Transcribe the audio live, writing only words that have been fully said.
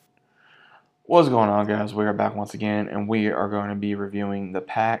What's going on, guys? We are back once again, and we are going to be reviewing the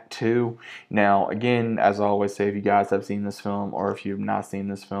Pact 2. Now, again, as I always say, if you guys have seen this film or if you've not seen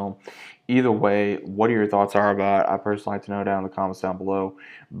this film, either way, what are your thoughts are about it? I personally like to know down in the comments down below.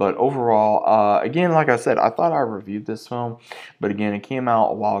 But overall, again, like I said, I thought I reviewed this film, but again, it came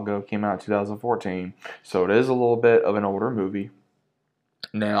out a while ago. It came out in 2014, so it is a little bit of an older movie.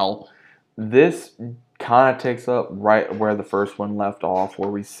 Now, this kind of takes up right where the first one left off, where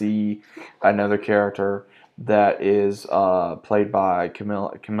we see another character that is played by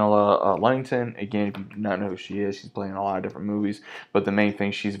Camilla Langton. Again, if you do not know who she is, she's playing a lot of different movies, but the main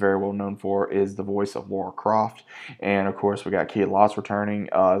thing she's very well known for is the voice of Laura Croft. And of course, we got Kate Loss returning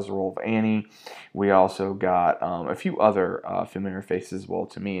as the role of Annie. We also got a few other familiar faces, well,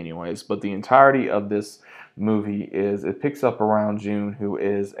 to me anyways, but the entirety of this movie is, it picks up around June, who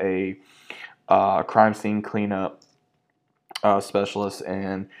is a crime scene cleanup specialist,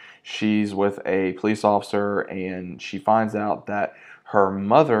 and she's with a police officer, and she finds out that her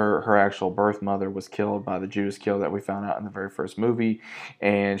mother, her actual birth mother, was killed by the Judas killer that we found out in the very first movie,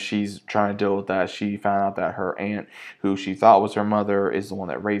 and she's trying to deal with that. She found out that her aunt, who she thought was her mother, is the one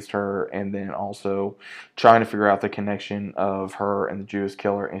that raised her, and then also trying to figure out the connection of her and the Judas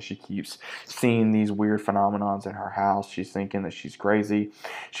killer, and she keeps seeing these weird phenomenons in her house. She's thinking that she's crazy.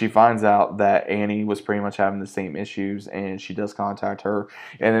 She finds out that Annie was pretty much having the same issues, and she does contact her,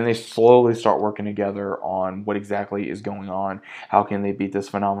 and then they slowly start working together on what exactly is going on. How can they beat this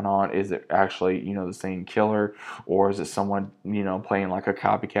phenomenon? Is it actually, the same killer, or is it someone, playing like a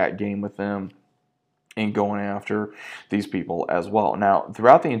copycat game with them and going after these people as well? Now,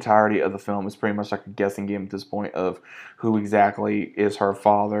 throughout the entirety of the film, it's pretty much like a guessing game at this point of who exactly is her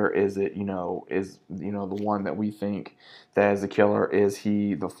father. Is it, the one that we think that is the killer? Is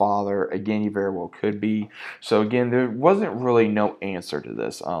he the father? Again, he very well could be. So again, there wasn't really no answer to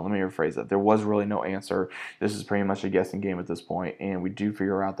this. Let me rephrase that. There was really no answer. This is pretty much a guessing game at this point, and we do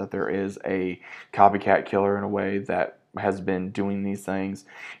figure out that there is a copycat killer in a way that has been doing these things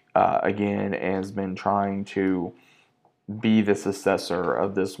again, and has been trying to be the successor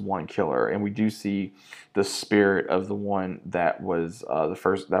of this one killer. And we do see the spirit of the one that was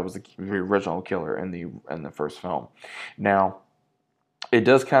the original killer in the first film. Now, it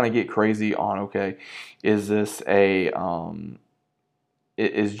does kind of get crazy on, okay, is this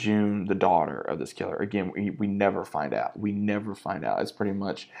is June the daughter of this killer? Again, we never find out. We never find out. It's pretty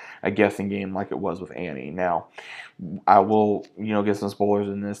much a guessing game like it was with Annie. Now, I will, get some spoilers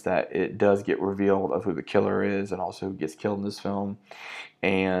in this, that it does get revealed of who the killer is and also who gets killed in this film.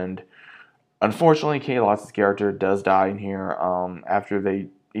 And unfortunately, Kate Lotz's character does die in here after they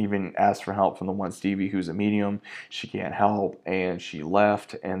even asked for help from the one Stevie, who's a medium. She can't help, and she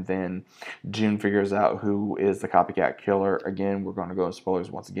left. And then June figures out who is the copycat killer. Again, we're going to go into spoilers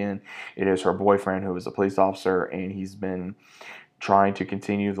once again. It is her boyfriend, who is a police officer, and he's been trying to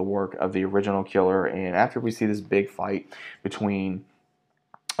continue the work of the original killer. And after we see this big fight between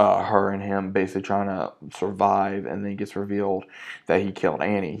her and him, basically trying to survive, and then it gets revealed that he killed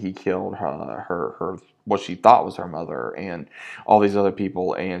Annie. He killed her what she thought was her mother, and all these other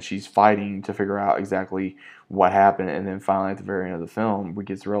people, and she's fighting to figure out exactly what happened. And then finally, at the very end of the film, we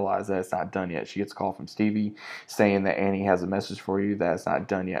get to realize that it's not done yet. She gets a call from Stevie saying that Annie has a message for you, that it's not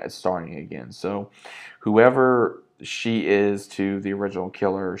done yet, it's starting again. So whoever she is to the original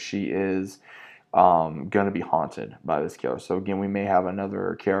killer, she is going to be haunted by this killer. So again, we may have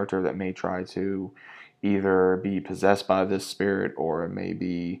another character that may try to either be possessed by this spirit, or it may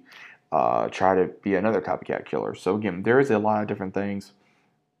be try to be another copycat killer. So again, there is a lot of different things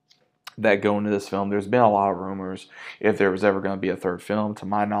that go into this film. There's been a lot of rumors if there was ever going to be a third film. To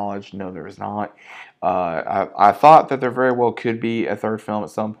my knowledge, no, there is not. I thought that there very well could be a third film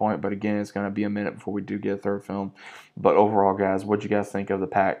at some point, but again, it's going to be a minute before we do get a third film. But overall, guys, what do you guys think of the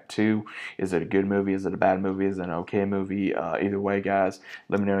Pact 2? Is it a good movie? Is it a bad movie? Is it an okay movie? Either way, guys,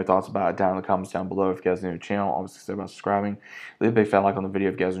 let me know your thoughts about it down in the comments down below. If you guys are new to the channel, always consider about subscribing. Leave a big fat like on the video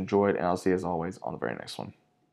if you guys enjoyed, and I'll see you as always on the very next one.